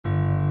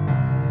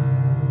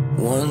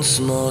One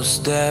small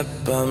step,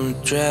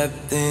 I'm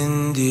trapped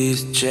in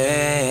these chains.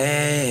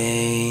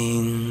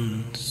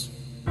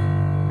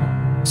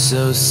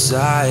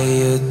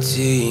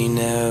 Society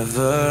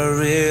never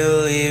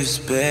relieves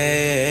pain.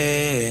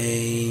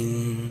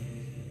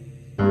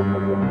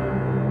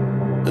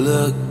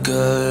 Look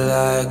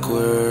alike,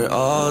 we're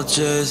all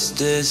just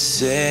the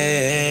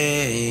same.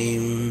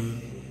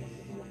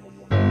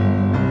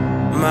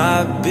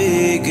 My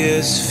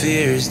biggest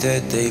fear is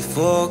that they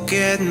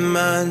forget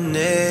my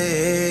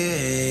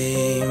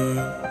name.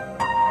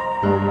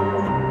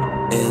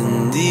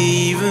 And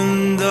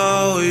even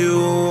though you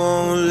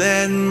won't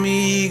let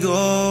me go,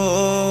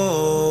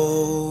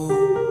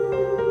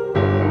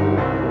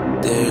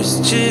 there's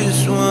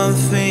just one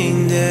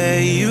thing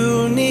that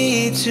you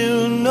need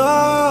to know.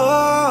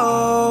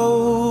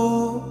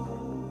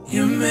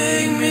 You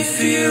make me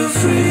feel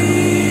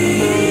free.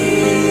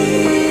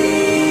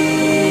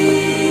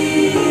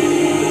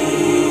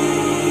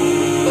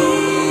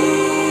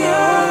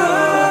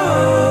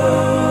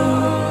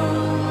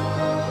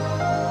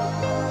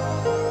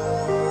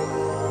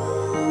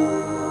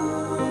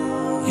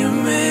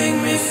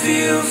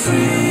 Feel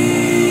free.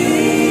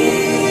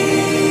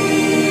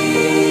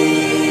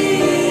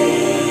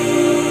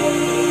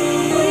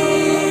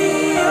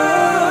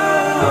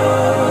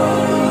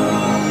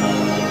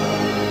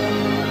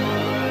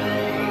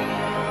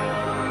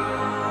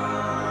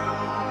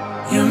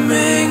 You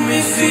make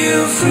me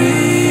feel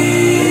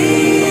free.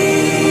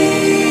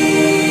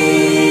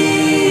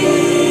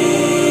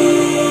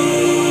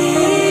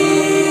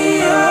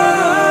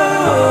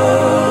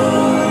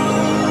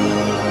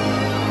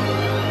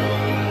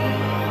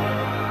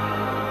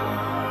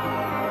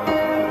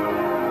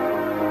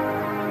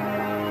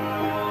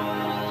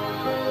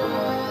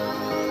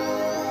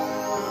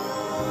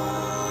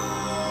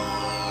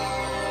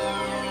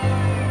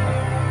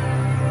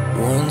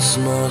 One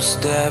small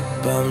step,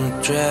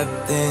 I'm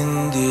trapped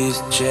in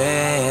these chains.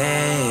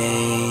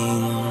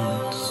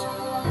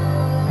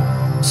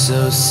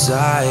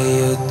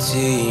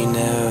 Society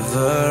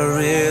never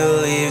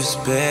relieves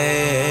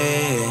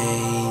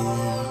pain.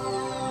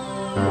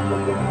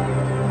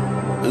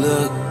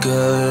 Look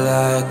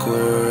alike,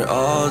 we're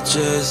all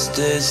just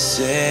the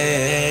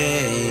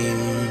same.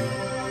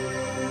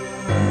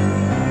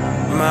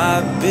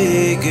 My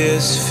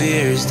biggest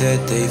fear is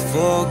that they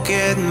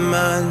forget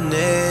my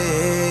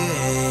name.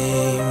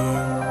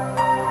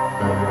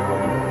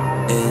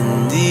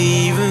 And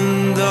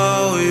even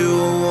though you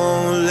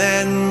won't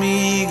let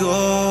me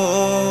go,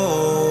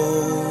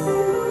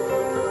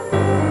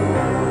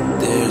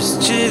 there's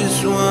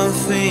just one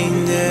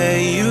thing that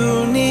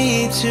you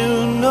need to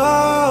know.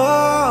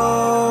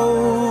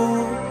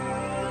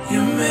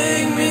 You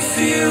make me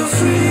feel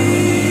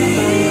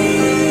free.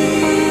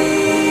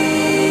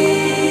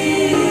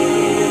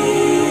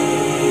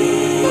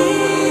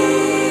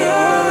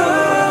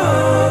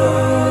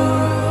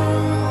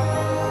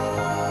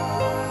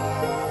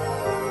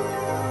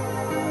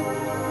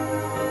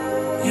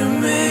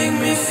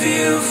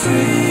 Feel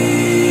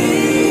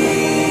free.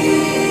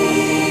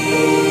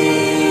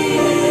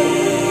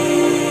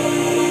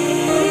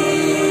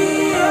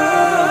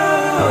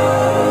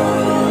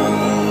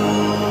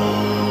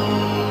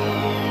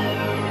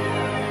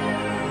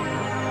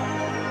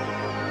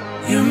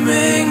 You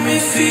make me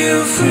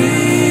feel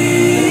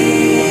free.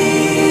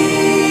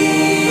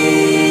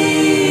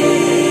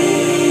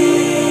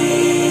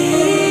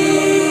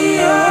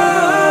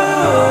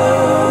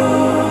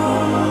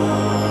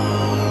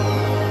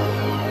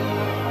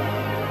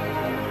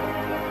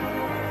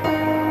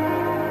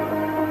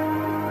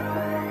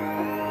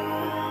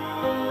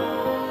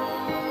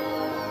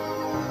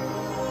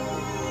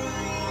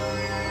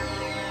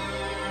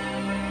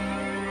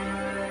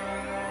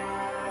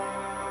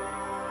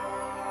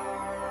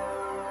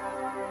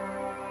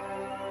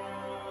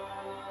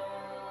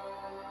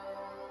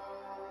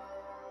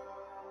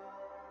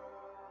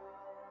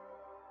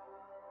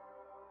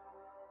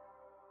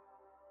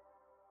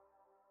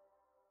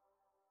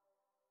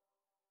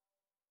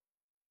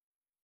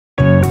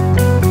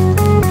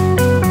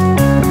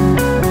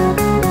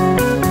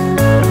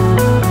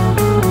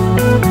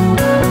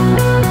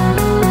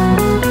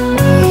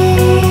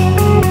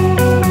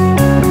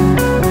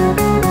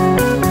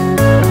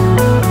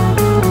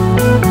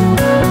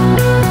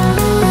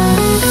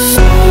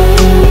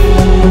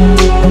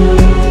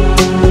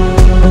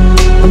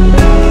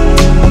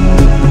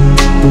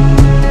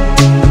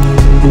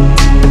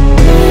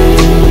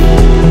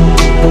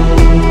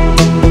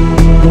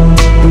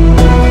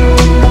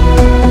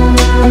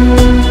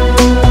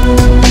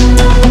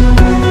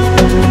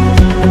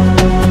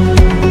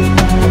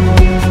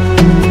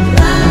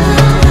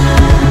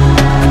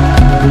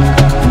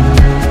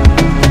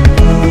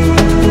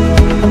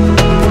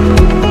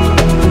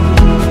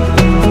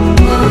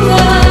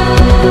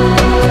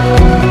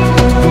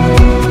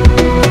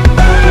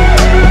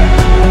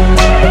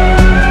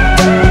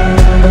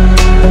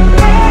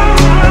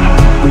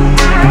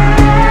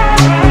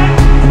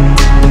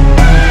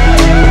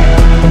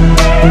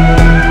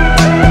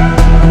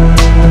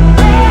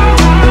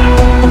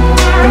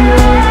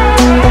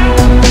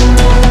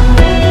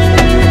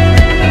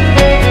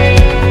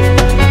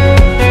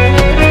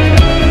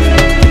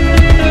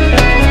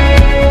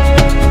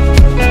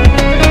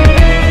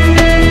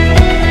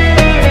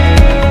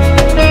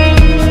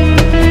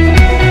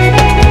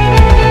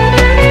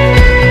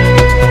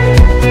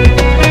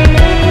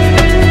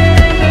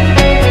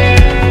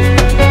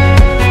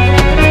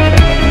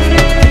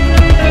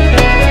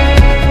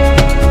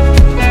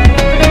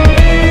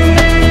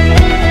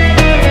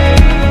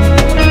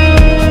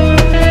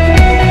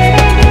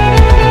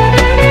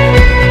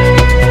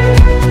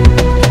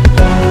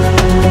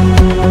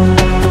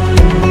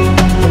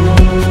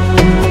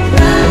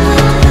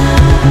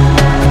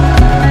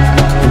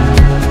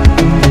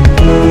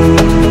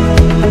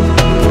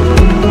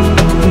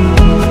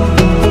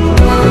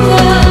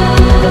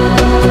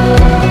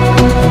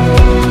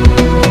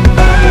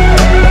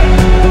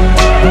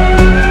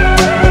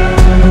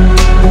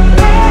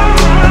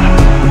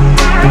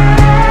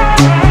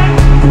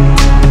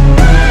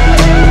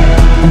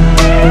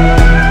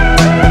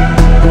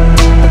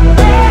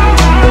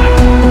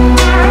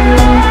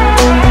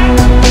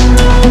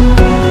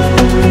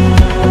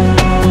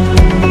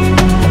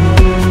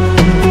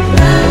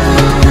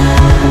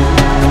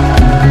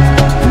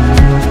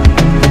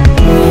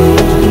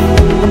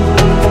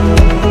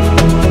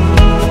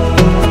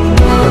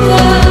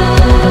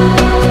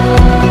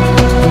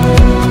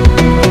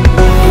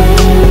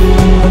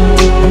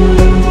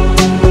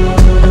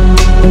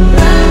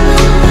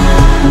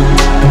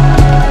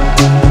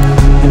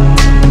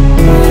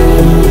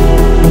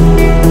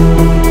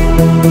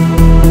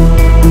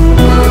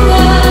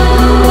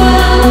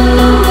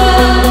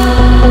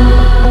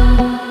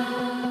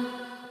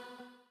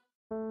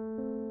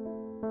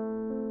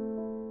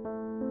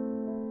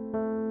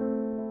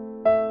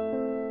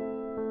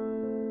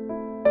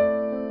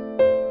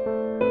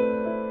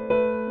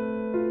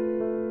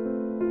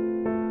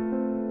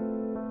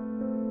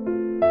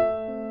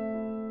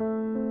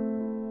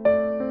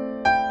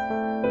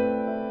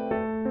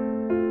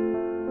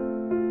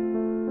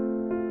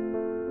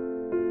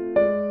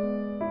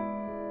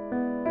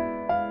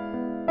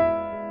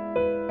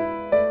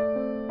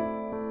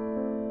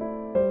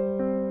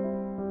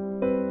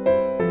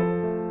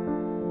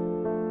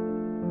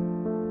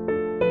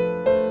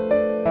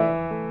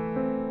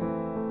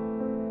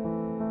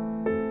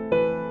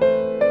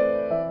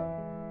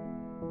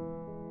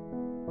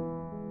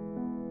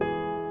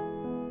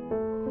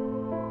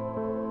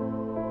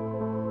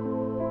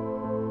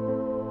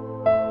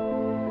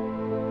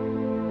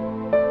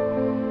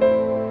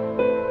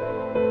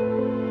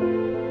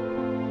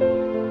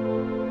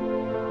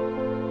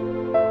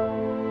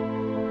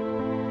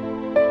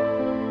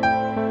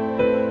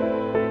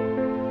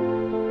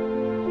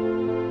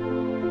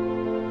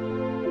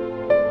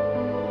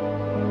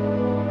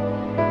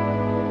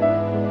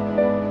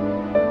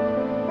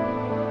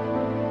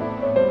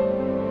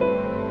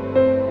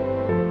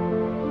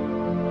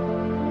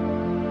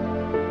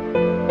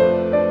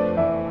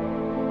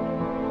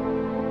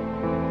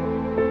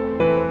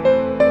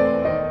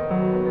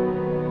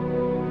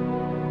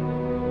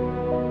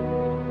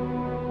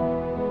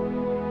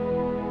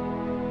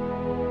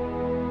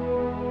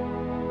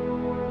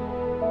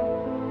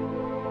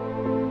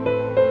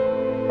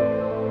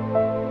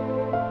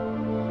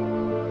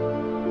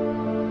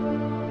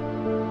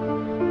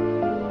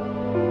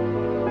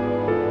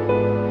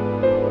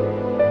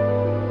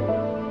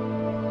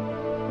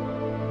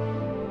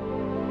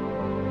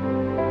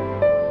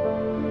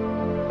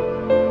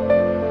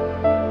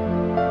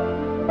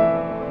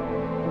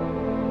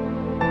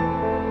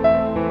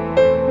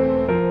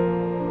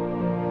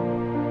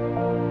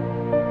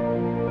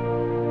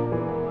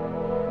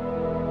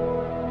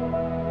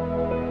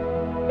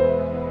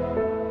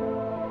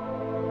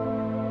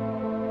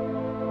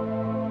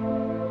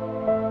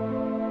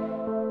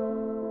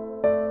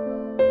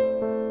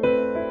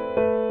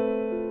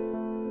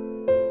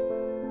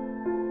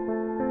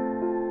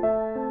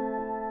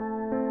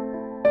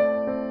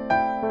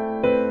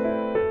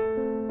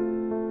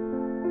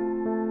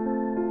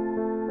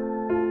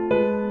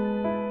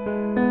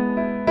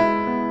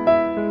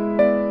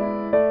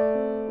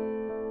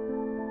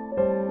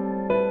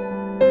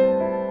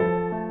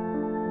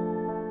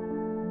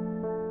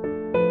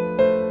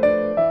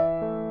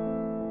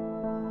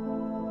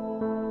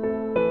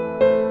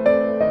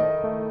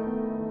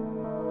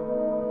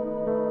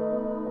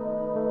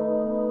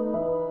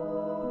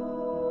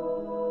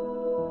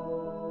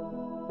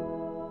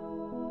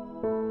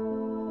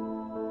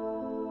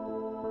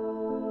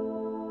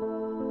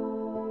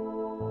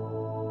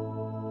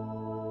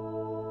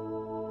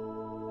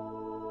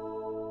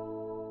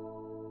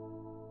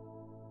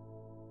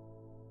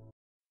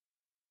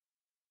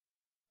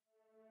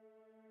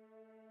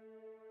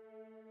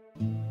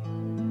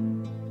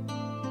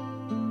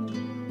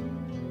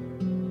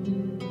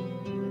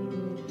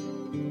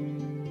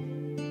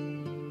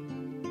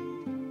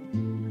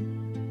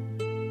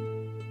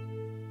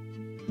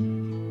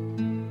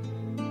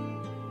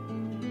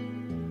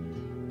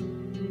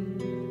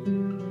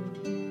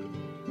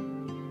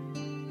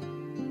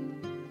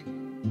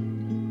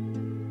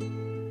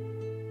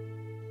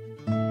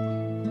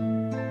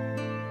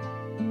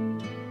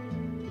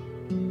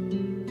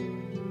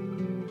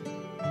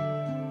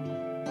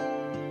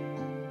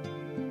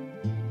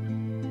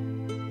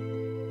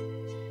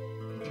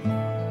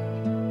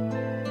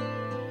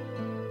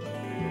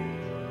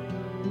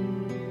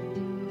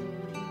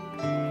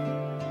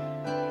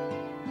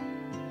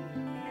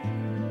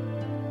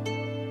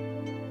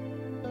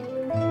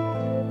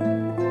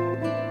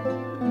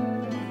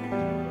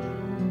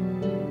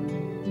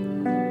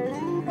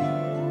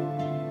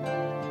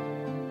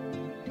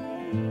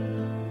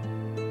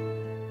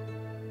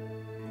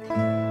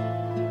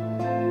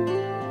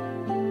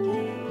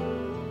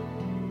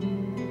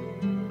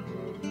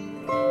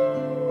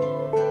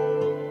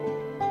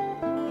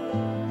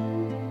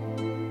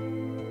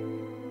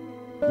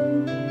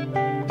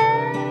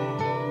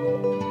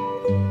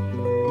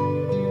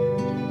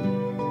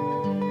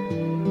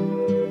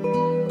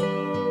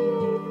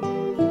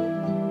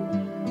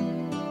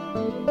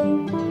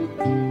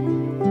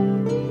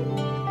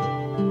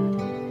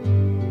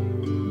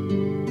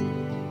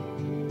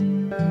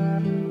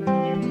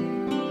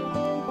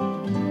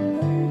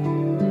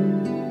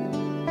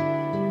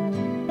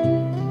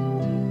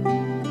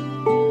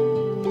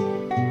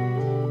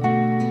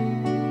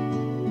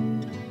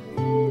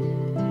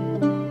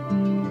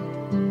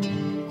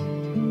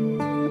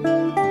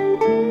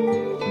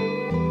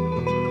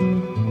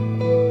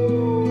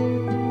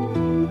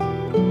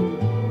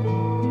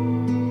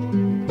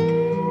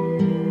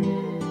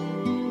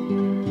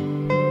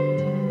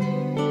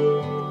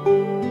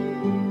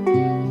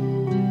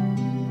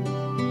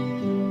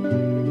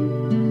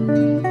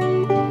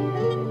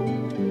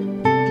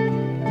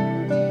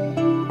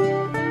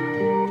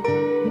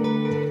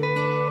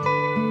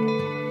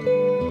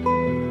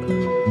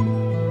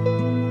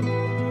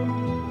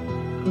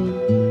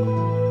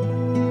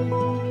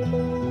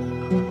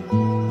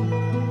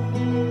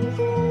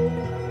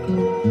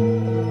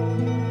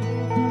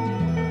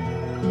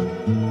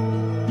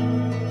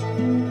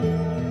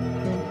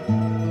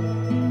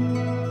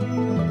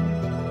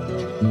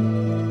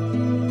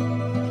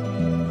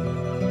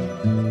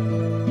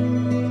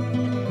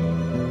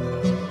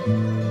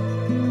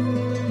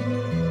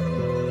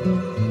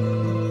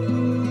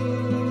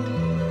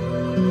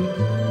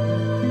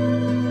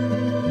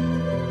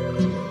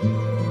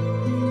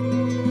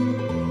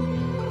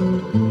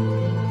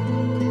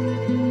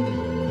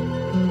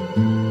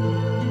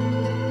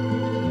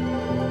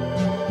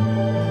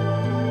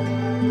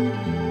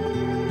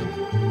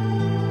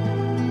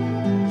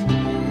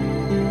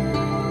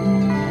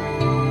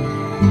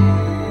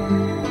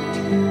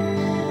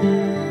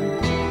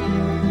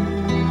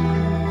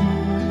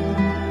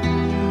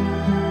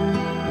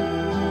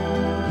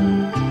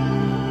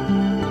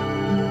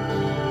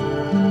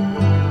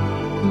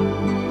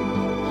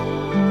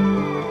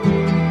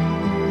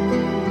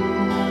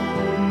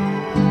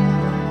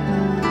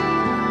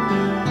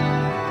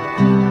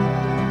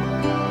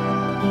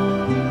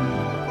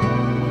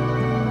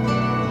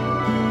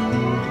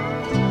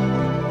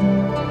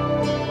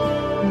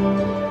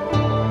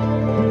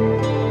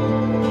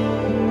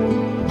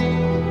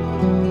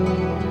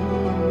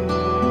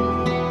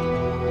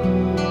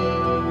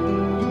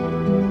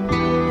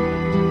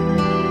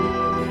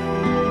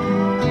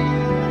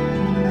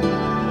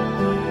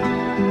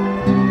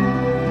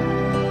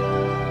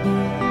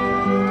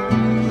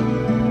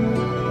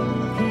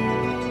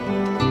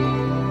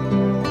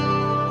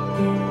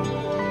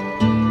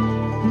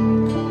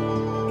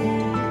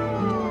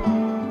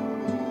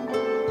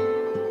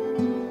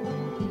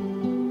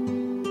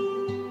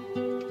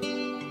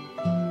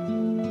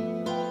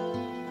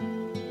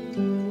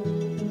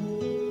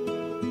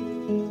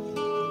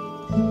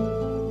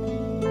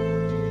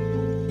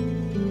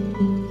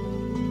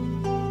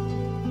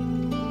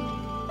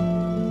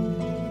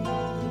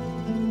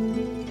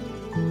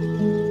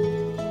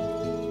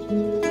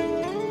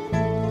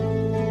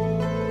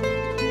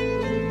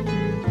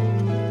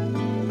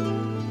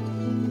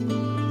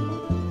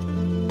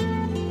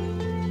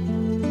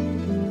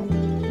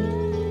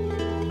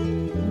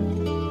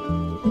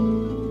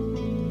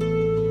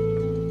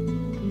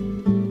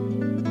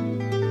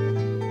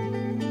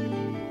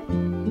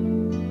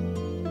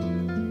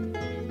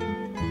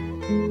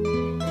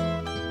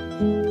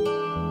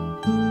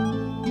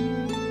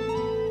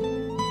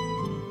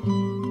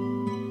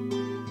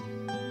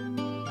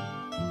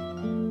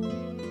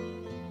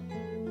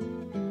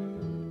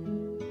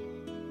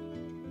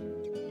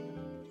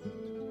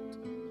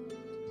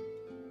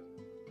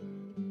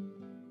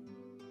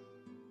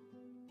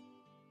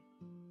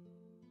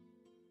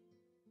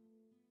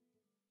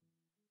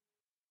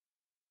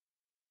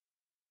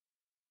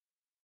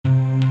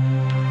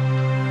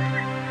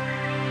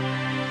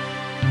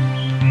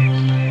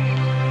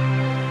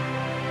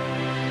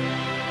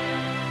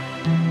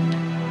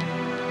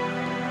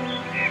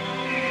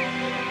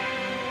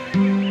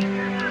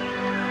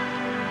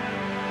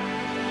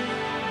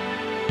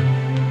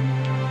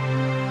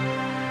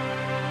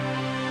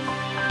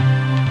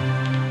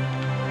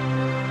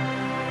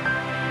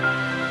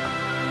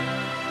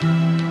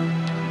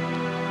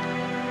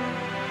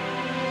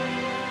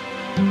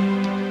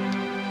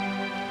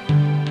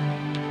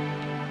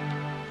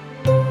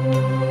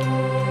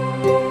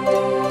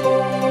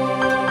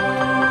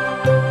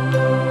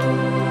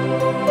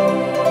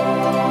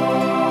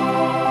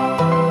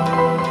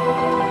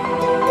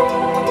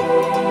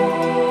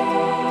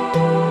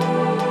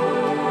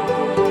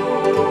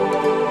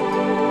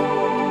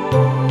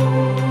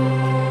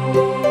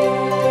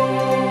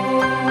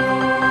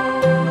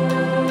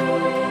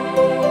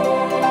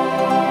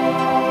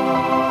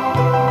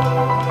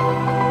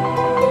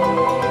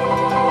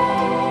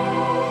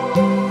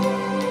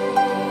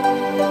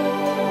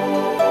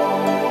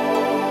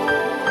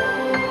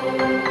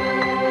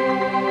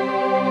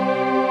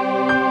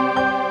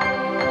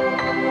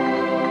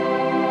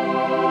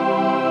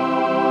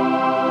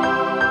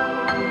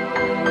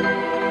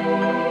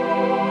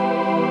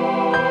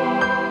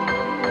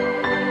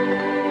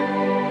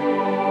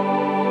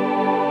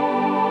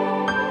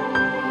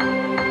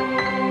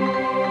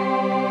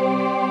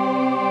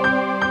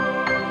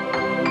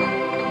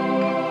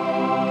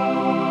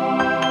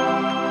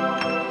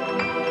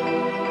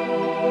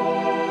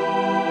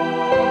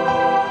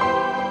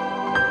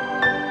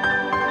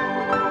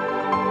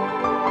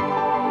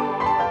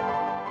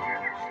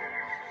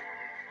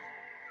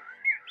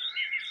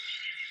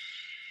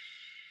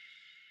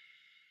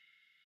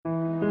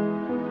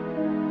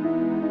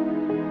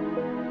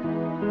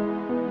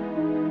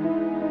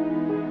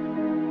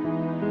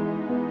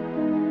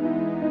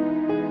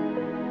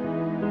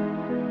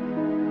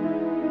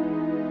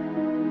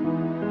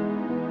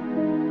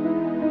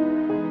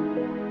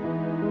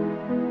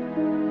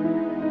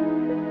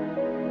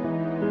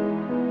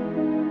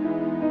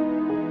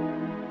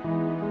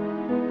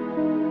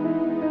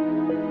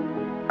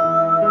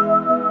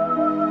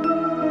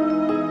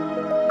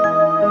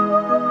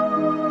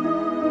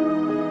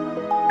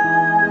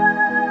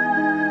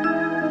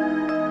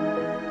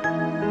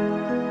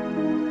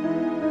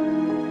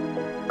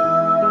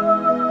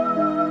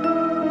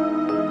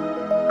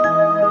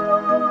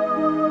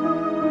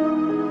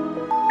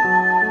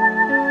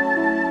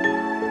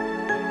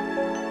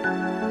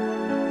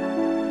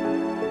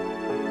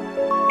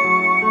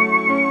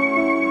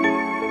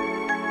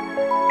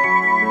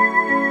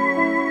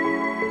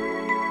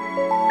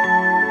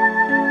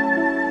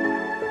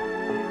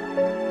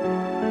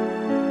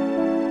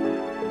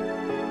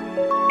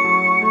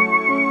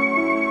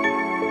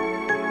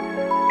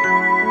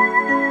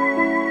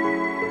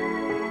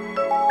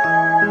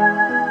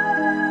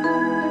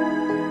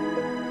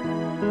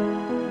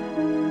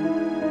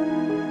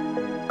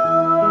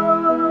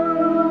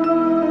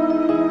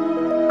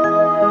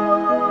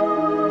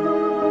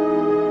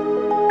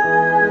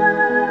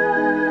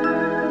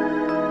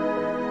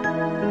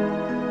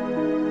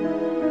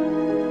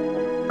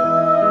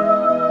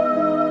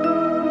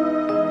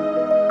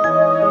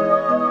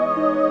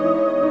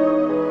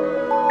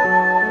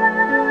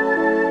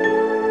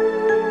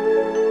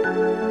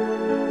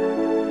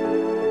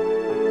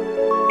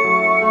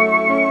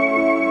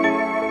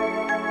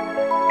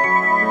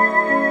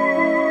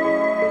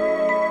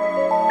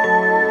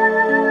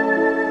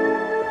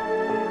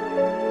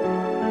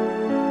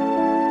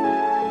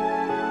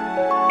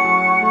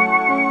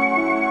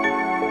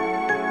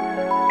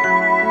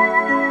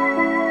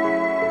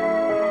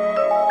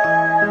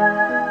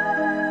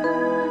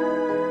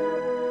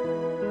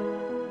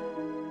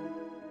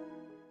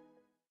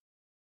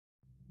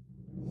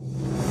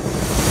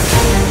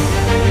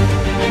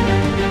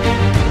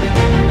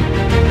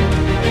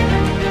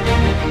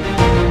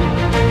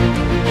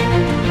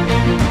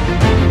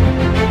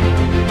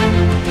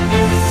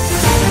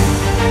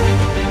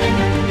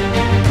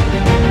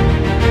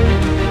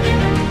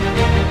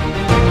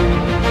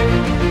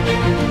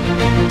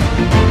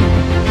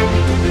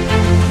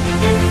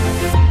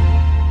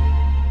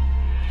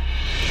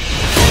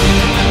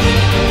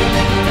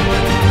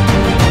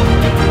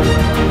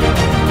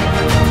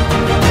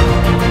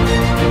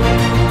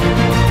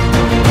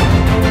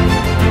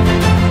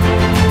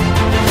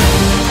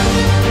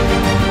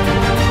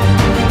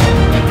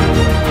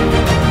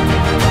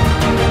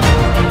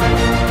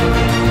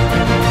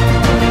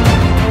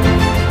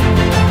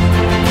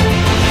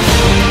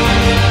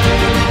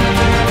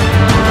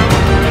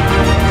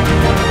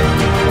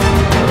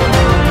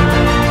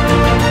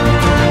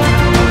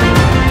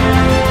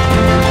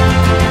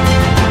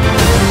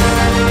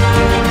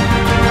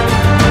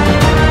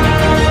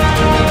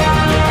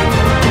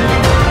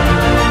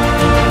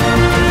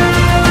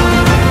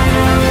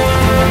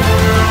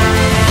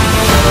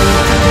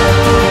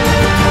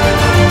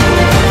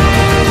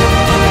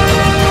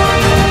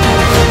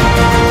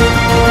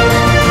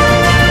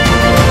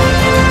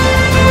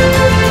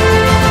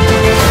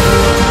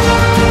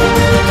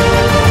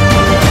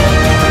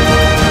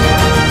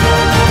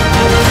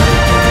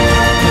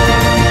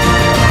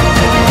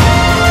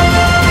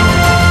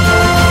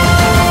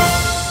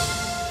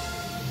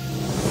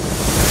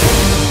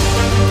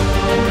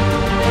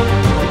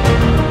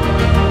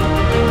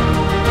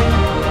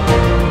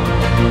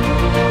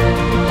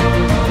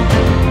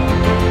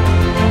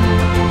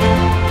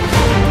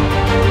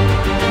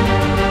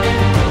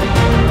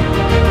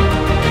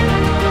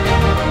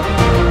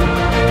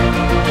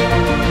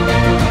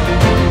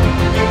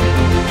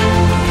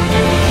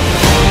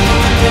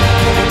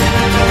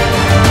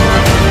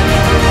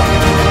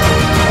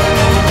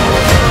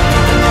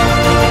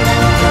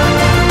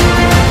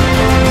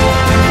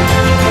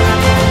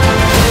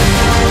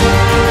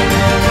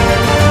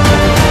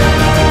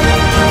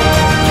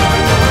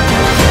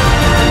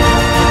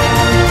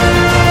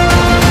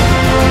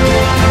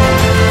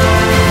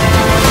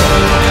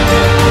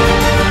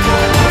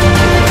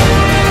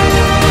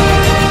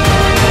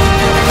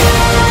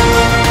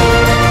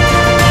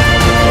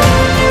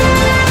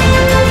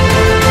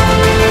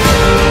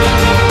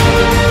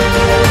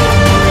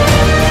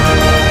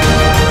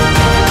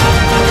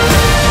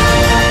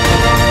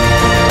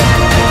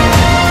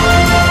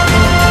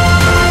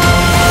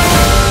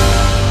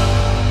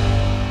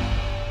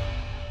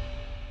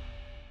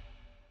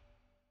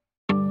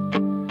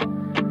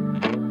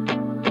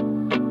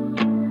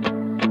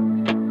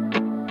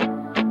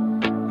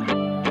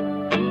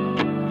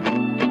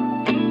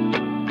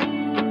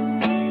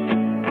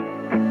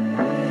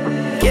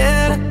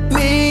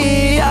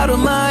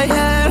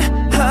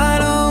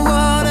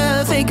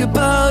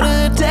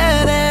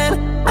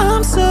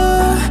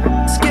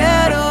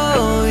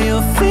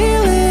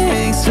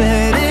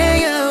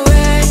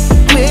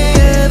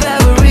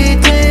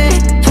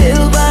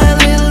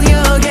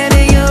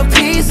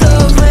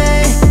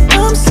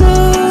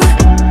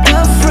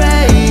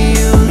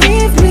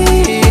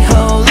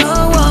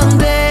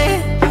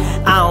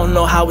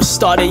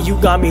 Shawty, you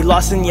got me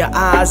lost in your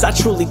eyes. I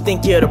truly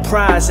think you're the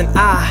prize, and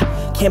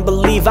I can't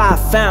believe I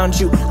found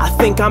you. I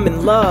think I'm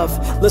in love.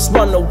 Let's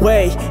run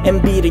away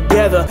and be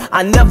together.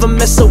 I never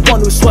met someone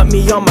who swept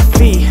me on my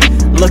feet.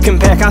 Looking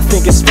back, I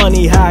think it's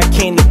funny how it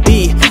came to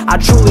be. I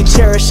truly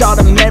cherish all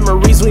the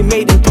memories we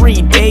made in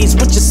 3 days,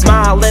 with your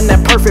smile and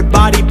that perfect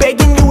body,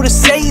 begging you to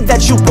say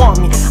that you want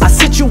me. Our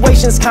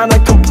situation's kinda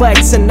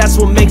complex, and that's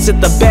what makes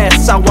it the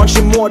best. I want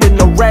you more than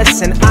the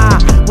rest, and I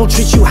will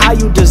treat you how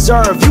you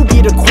deserve. You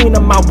be the queen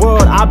of my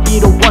world, I'll be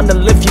the one to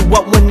lift you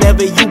up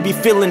whenever you be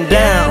feeling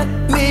down.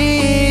 Get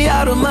me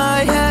out of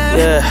my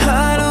head.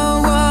 I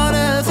don't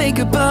wanna think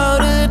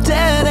about a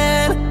dead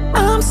end.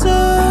 I'm so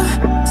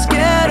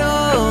scared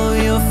of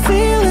your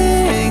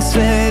feelings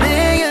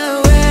fading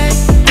away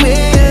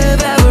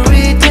with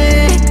every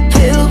day.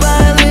 Little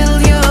by little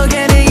you're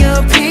getting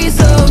a piece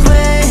of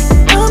me.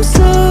 I'm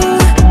so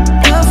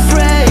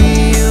afraid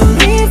you'll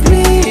leave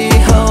me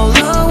all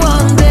alone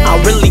one day.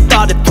 I really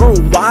thought it through.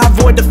 Why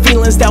avoid the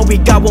feelings that we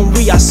got when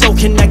we are so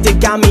connected?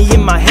 Got me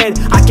in my head,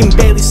 I can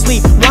barely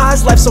sleep. Why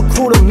is life so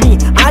cruel to me?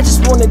 I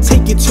just wanna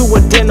take you to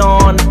a dinner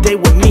on a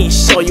date with me.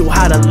 Show you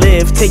how to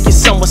live, take you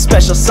somewhere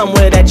special,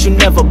 somewhere that you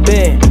never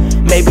been.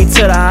 Maybe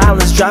to the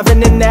islands,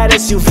 driving in that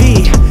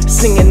SUV,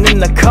 singing in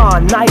the car,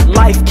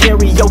 nightlife,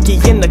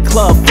 karaoke in the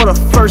club. For the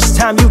first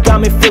time you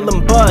got me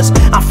feeling buzzed.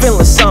 I'm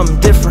feeling something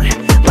different,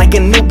 like a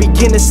new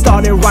beginning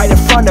starting right in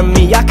front of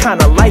me. I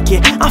kinda like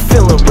it, I'm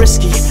feeling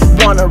risky,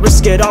 wanna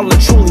risk it all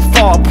and truly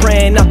fall,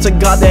 praying up to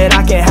God that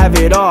I can have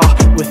it all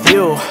with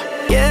you.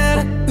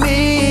 Get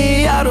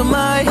me out of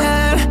my head.